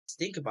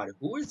Think about it.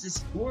 Who is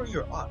this? Who are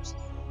your ops?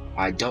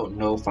 I don't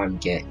know if I'm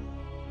gay.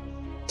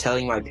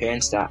 Telling my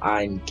parents that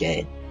I'm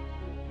gay.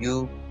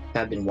 You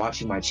have been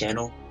watching my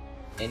channel.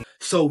 And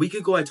so a week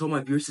ago, I told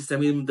my viewers to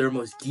send me their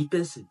most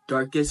deepest,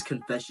 darkest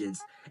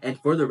confessions. And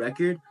for the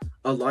record,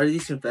 a lot of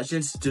these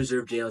confessions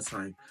deserve jail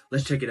time.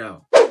 Let's check it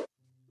out.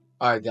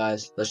 Alright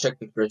guys, let's check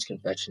the first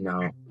confession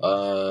out.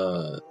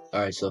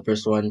 Alright, so the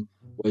first one,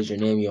 what is your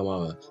name, yo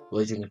mama?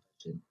 What is your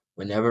confession?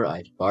 Whenever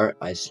I fart,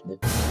 I sniff.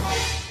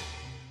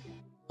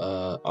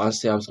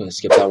 Honestly, I'm just gonna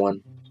skip that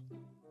one.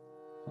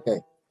 Okay,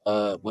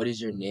 what is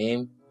your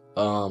name?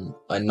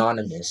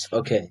 Anonymous.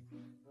 Okay,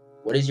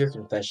 what is your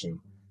confession?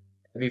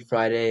 Every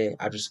Friday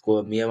after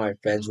school, me and my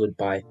friends would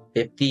buy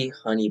 50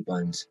 honey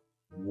buns,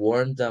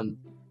 warm them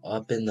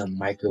up in the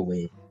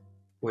microwave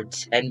for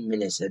 10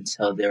 minutes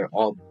until they're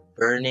all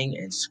burning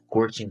and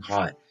scorching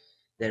hot.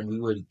 Then we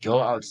would go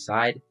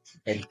outside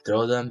and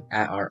throw them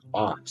at our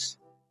ops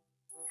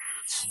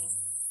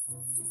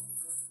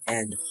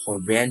and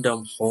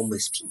random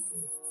homeless people.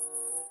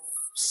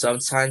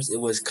 Sometimes it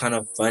was kind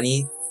of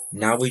funny.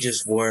 Now we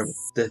just warm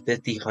the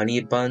 50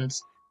 honey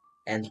buns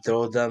and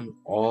throw them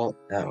all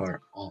at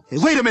our ops. Hey,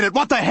 wait a minute,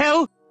 what the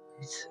hell?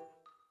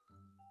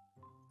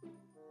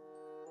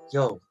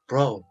 Yo,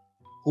 bro,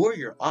 who are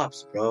your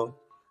ops, bro?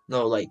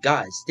 No, like,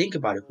 guys, think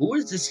about it. Who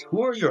is this?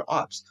 Who are your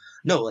ops?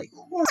 No, like,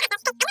 who are...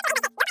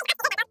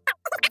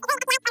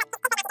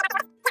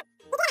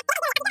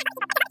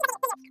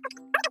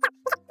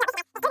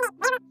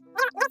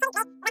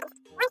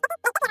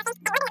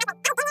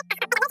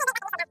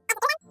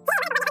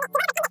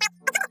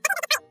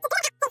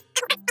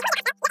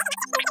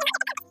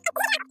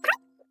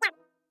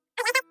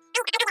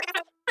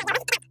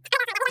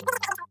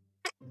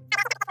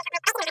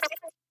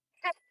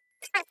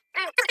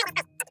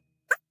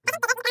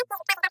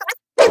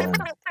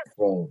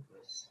 Bro,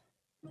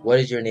 what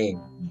is your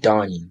name?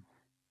 Donnie.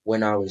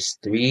 When I was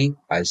 3,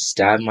 I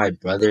stabbed my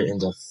brother in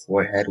the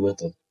forehead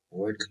with a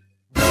fork.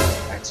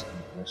 That's the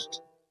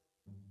worst.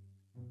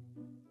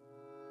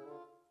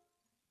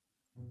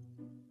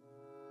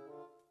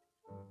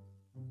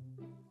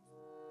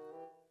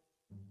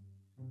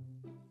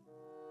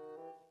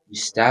 You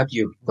stabbed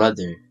your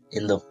brother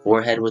in the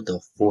forehead with a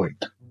fork.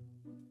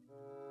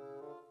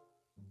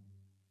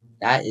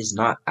 That is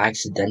not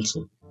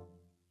accidental.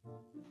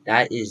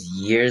 That is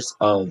years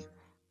of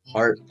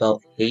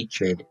heartfelt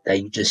hatred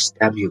that you just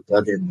stabbed your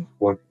brother in the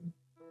forehead.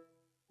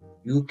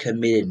 You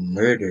committed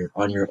murder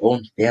on your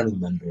own family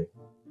member.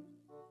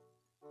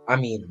 I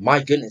mean,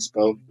 my goodness,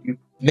 bro. You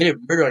committed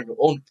murder on your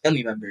own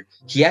family member.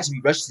 He has to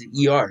be rushed to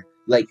the ER.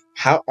 Like,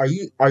 how are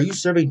you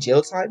serving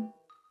jail time?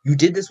 You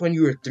did this when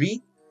you were 3?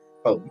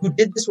 Bro, you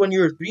did this when you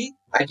were 3?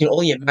 I can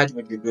only imagine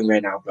what you're doing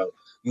right now, bro.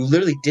 You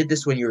literally did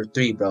this when you were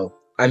 3, bro.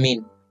 I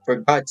mean, for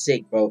God's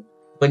sake, bro.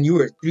 When you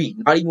were 3,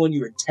 not even when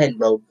you were 10,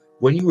 bro.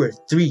 When you were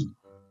 3.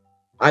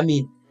 I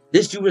mean,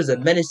 this dude was a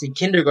menace in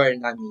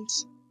kindergarten, that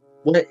means.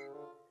 What?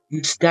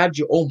 You stabbed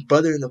your own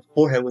brother in the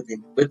forehead with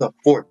a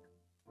fork.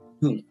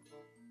 Dude.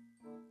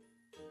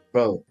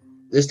 Bro,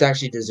 this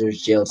actually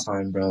deserves jail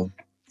time, bro.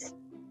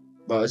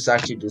 Bro, this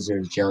actually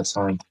deserves jail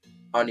time.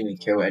 I don't even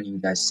care what any of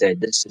you guys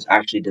said. This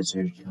actually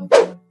deserves jail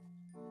time.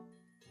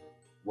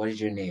 What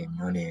is your name?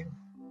 No name.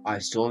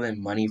 I've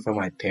stolen money from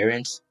my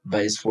parents,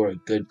 but it's for a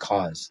good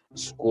cause.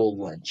 School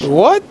lunch.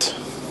 What?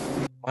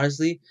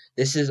 Honestly,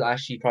 this is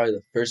actually probably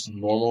the first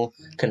normal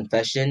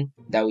confession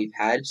that we've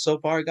had so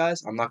far,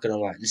 guys. I'm not gonna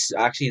lie. This is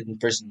actually the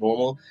first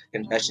normal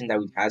confession that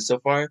we've had so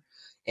far.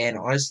 And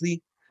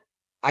honestly,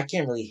 I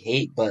can't really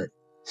hate, but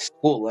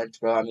school lunch,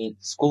 bro. I mean,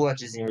 school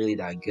lunch isn't really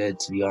that good,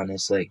 to be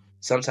honest. Like,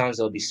 sometimes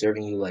they'll be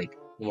serving you, like,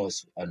 the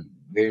most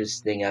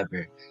weirdest thing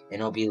ever. And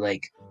it'll be,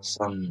 like,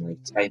 some, like,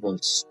 type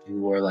of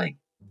stew or, like,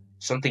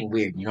 something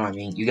weird, you know what I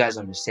mean? You guys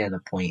understand the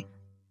point.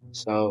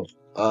 So,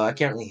 I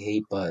can't really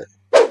hate, but,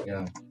 you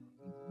know.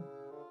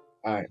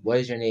 Alright, what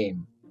is your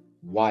name?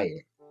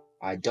 Wyatt.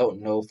 I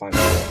don't know if I'm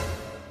gay.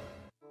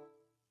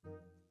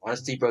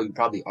 Honestly, bro, you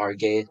probably are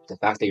gay. The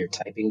fact that you're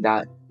typing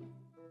that,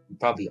 you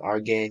probably are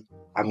gay.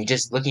 I mean,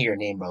 just look at your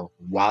name, bro.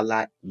 What?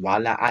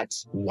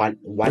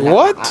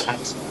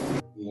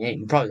 Yeah,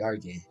 you probably are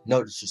gay.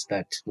 No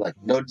disrespect. Like,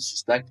 no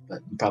disrespect,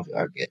 but you probably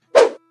are gay.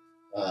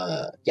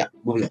 Yeah,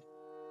 moving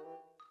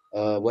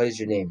on. What is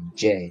your name?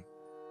 Jay.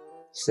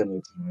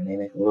 Similar to my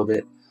name a little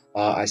bit.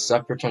 I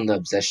suffer from the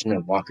obsession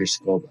of Walker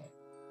Scobell.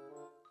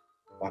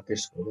 Walker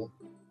Scobell?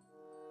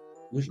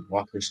 Who's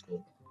Walker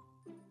Scobell?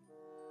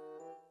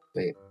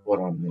 Wait, hold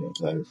on a minute,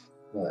 guys.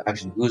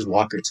 Actually, who's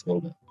Walker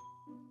Scobell?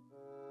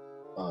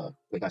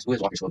 Wait, guys, who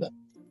is Walker Scobell?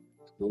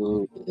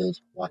 Who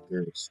is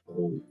Walker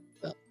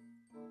Scobell?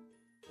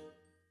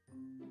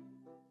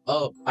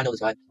 Oh, I know this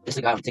guy. This is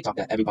the guy on TikTok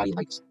that everybody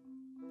likes.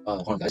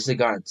 Hold on, guys. This is the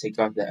guy on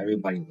TikTok that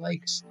everybody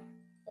likes.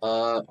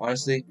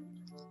 Honestly,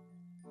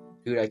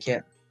 dude, I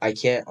can't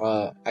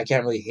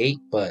really hate,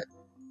 but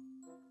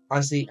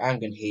honestly, I'm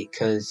gonna hate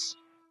because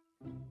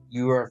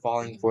you are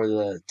falling for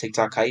the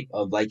TikTok hype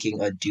of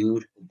liking a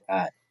dude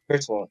that,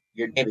 first of all,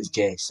 your name is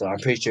Jay, so I'm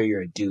pretty sure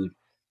you're a dude,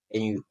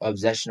 and you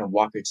obsession of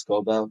Walker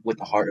Scobell with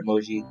the heart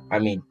emoji. I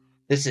mean,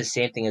 This is the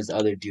same thing as the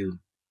other dude.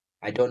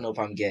 I don't know if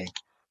I'm gay.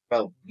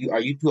 Bro,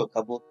 are you two a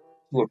couple?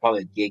 You are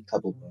probably a gay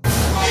couple, bro.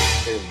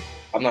 Clearly.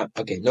 I'm not,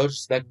 okay, no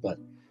disrespect, but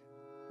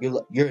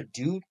you're a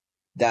dude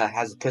that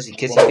has a pussy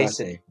kissing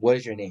face. What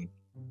is your name?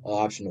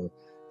 Optional.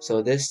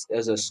 So this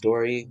is a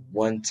story.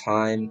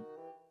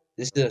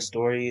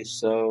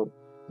 So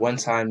one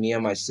time me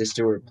and my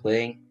sister were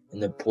playing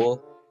in the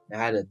pool,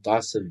 and I had a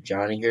thoughts of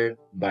drowning her,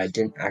 but I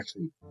didn't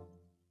actually.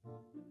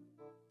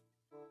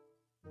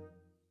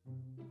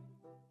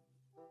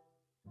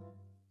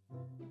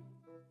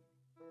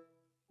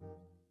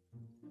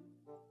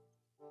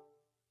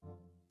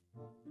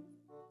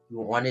 You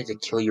wanted to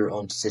kill your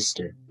own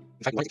sister.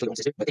 In fact, you wanted to kill your own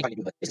sister, but they probably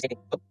do, but it's the same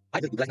thing. But I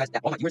really recognize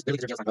that all my viewers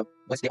literally deserve jail time, bro.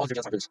 But they all deserve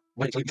jail time for this. You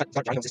wanted to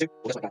kill your own sister?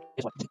 Well, guess what, guys?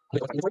 Guess what?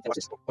 I'm gonna go watch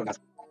this. Hold on,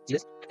 guys. See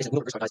this? It's a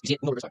little reverse card, guys. You see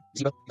it? Little reverse card. You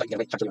see, bro? You gotta get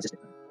away, try to kill your own sister.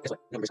 Guess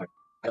what? Little reverse card.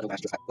 I don't know, guys.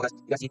 Well, guys,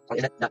 you guys see on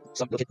the internet that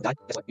some little kid died?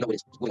 Guess what? You know what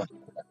it is. Moving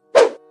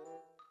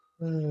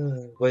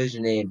on. What is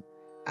your name?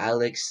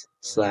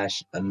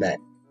 Alex/Ahmet.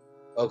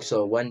 Okay,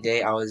 so one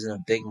day I was in a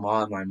big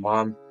mall and my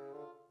mom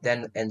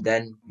then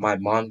my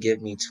mom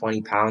gave me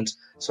 20 pounds,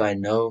 so I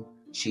know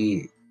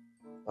she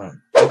so right,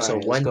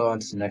 let's go on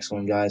to the next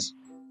one, guys.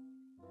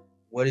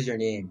 What is your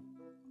name?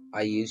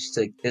 I used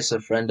to kiss a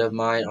friend of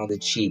mine on the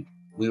cheek.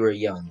 We were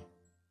young.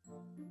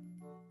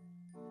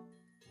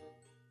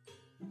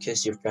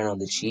 Kiss your friend on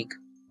the cheek?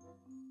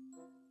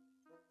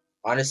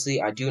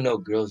 Honestly, I do know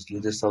girls do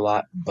this a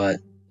lot, but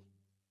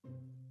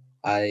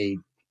I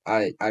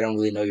don't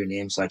really know your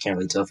name, so I can't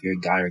really tell if you're a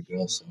guy or a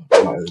girl, so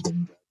I'm not really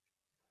good.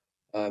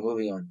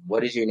 Moving on.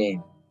 What is your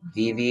name?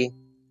 Vivi.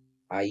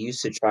 I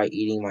used to try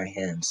eating my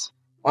hands.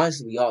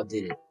 Honestly, we all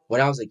did it. When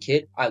I was a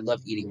kid, I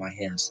loved eating my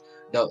hands.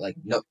 No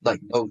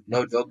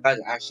joke, guys.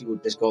 I actually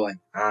would just go like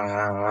when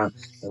I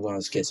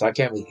was a kid. So I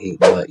can't really hate,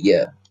 but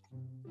yeah.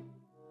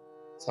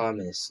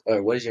 Thomas,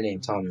 or what is your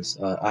name, Thomas?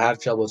 I have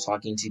trouble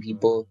talking to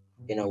people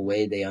in a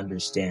way they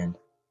understand.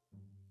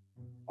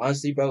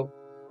 Honestly, bro,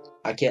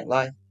 I can't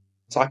lie.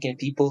 Talking to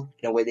people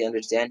in a way they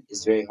understand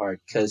is very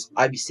hard because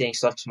I be saying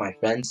stuff to my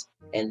friends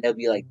and they'll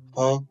be like,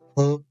 huh.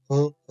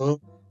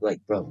 Like,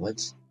 bro,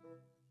 what?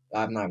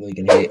 I'm not really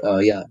gonna hate.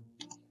 Yeah.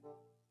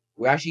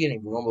 We're actually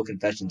getting normal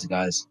confessions,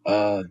 guys.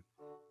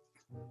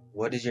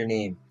 What is your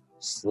name?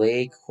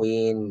 Slay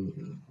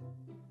Queen.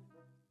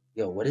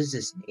 Yo, what is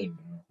this name,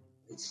 bro?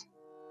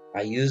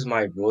 I used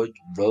my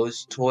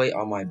rose toy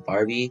on my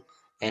Barbie,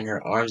 and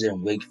her arms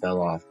and wig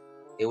fell off.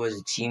 It was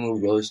a Timu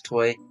rose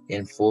toy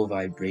in full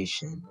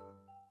vibration.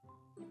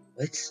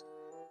 What?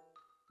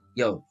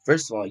 Yo,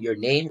 first of all, your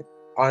name,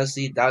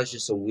 honestly, that was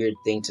just a weird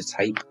thing to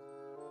type.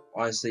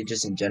 Honestly,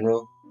 just in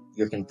general,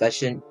 your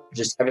confession,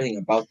 just everything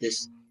about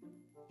this.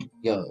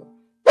 Yo,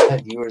 my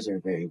viewers are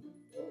very.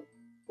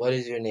 What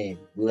is your name?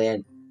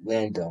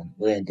 Landon,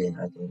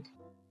 I think.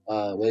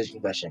 What is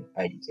your confession?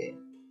 IDK.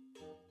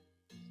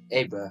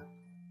 Hey, bro.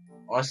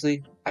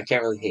 Honestly, I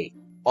can't really hate.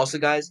 Also,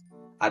 guys,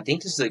 I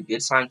think this is a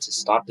good time to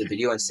stop the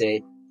video and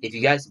say, if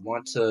you guys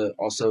want to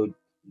also,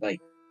 like,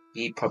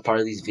 be part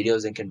of these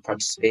videos and can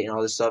participate in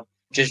all this stuff,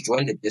 just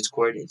join the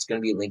Discord. It's going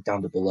to be linked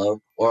down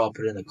below, or I'll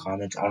put it in the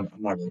comments. I'm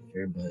not really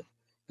sure, but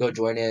go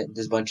join it.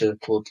 There's a bunch of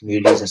cool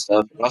communities and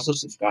stuff. And also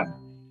subscribe.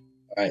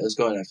 Alright, let's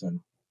go to the next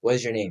one. What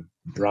is your name?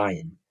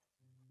 Brian.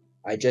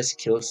 I just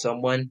killed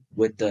someone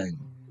with the.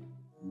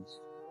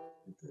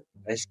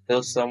 I just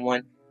killed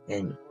someone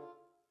and.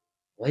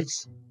 What?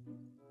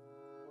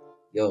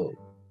 Yo,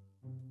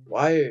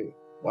 why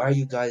are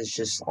you guys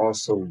just all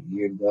so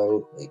weird,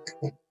 bro? Like,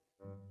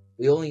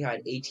 we only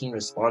had 18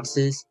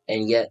 responses,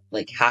 and yet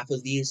like half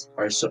of these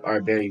are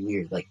very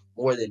weird, like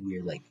more than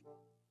weird. Like,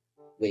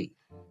 wait,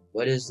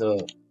 what is a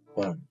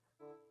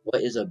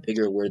what is a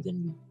bigger word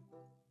than weird?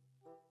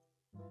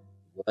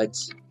 What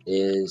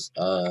is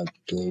a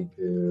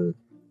bigger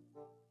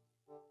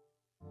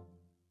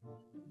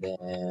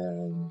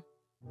than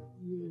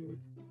weird?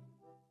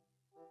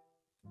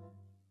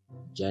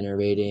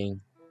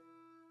 Generating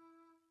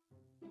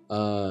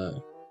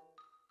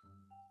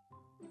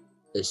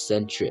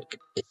eccentric.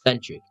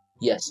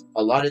 Yes,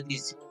 a lot of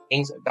these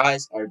things,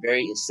 guys, are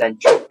very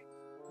eccentric.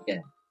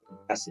 Yeah,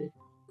 that's it.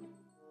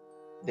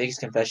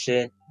 Biggest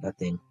confession,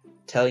 nothing.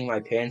 Telling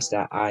my parents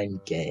that I'm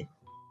gay.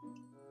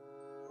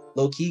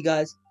 Low key,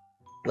 guys,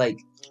 like,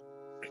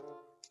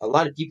 a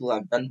lot of people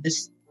have done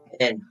this,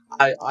 and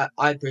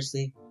I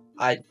personally,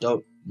 I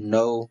don't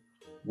know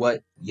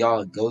what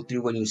y'all go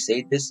through when you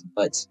say this,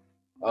 but,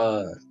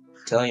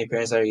 telling your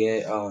parents that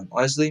you're gay,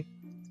 honestly,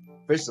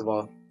 first of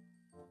all,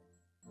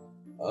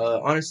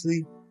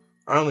 honestly,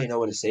 I don't really know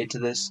what to say to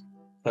this,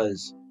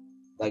 because,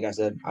 like I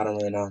said, I don't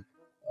really know.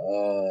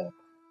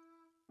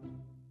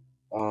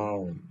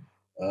 Um,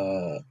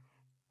 uh,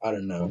 I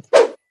don't know.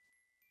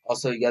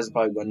 Also, you guys are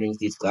probably wondering if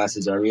these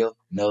glasses are real.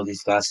 No,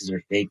 these glasses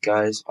are fake,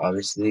 guys,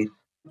 obviously.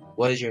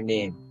 What is your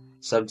name?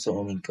 Sub to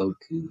only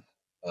Goku.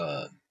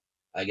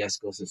 I guess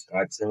go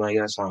subscribe to him, I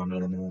guess. I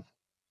don't know.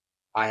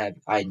 I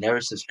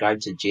never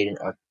subscribed to Jayden.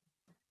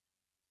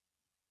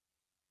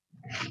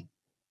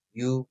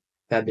 You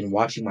have been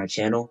watching my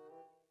channel,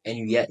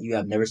 and yet you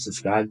have never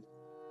subscribed.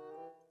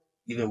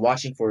 You've been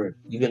watching for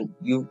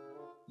you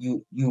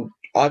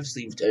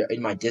obviously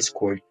in my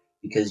Discord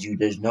because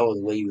there's no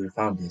other way you would have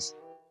found this.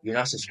 You're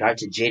not subscribed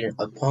to Jayden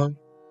Ukpong.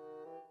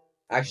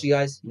 Actually,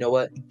 guys, you know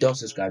what? Don't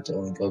subscribe to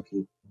Only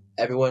Goku.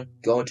 Everyone,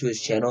 go into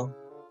his channel.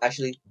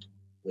 Actually,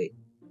 wait.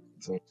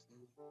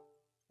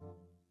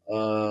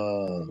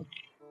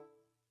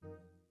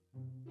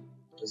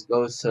 Let's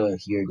go to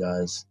here,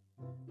 guys.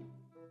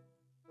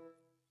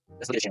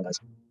 Let's look at his channel, guys.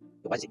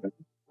 Yo, why is it?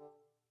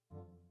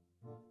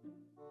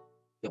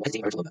 Yo, why is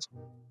it virtual, guys?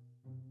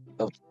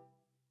 Oh,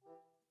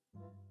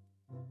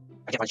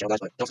 I can't find his channel, guys,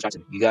 but don't subscribe to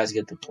him. You guys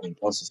get the point.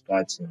 Don't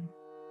subscribe to him.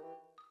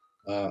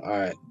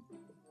 Alright.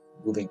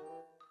 Moving.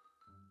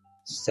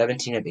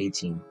 17 of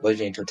 18.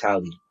 Budget in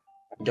totality.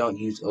 I don't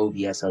use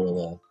OBS,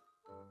 LOL.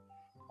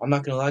 I'm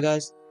not gonna lie,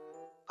 guys.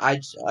 I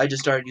just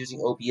started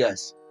using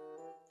OBS.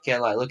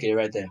 Can't lie. Look at it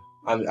right there.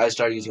 I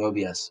started using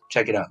OBS.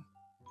 Check it out.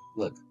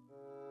 Look.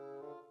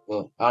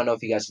 Well, I don't know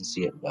if you guys can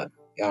see it, but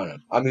I don't know.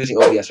 I'm using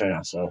OBS right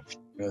now, so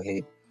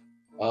okay.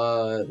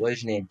 What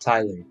is your name?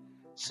 Tyler.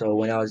 So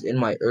when I was in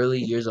my early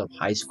years of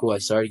high school, I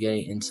started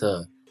getting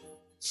into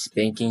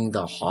spanking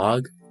the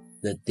hog.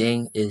 The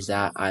thing is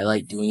that I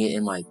like doing it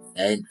in my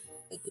bed.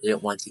 I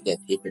didn't want to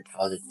get paper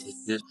towels or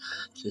tissues.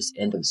 Just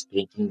end up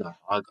spanking the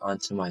hog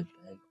onto my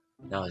bed.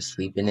 Now I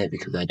sleep in it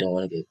because I don't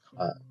want to get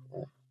caught.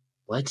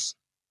 What?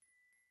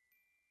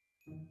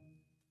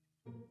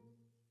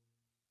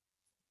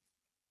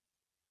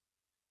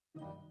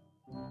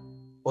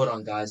 Hold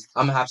on, guys.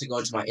 I'm gonna have to go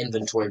into my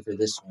inventory for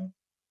this one.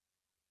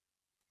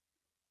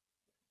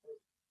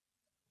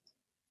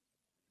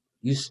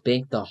 You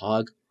spank the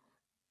hog.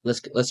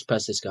 Let's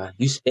press this guy.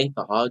 You spank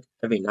the hog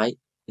every night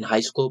in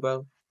high school,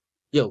 bro.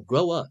 Yo,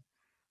 grow up.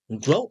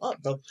 Grow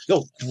up, bro.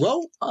 Yo,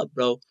 grow up,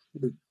 bro.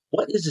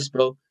 What is this,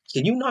 bro?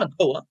 Can you not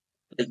grow up?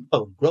 Like,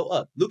 bro, grow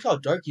up. Look how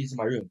dark it is in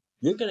my room.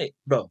 You're gonna,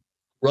 bro,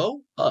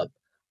 grow up.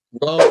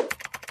 Grow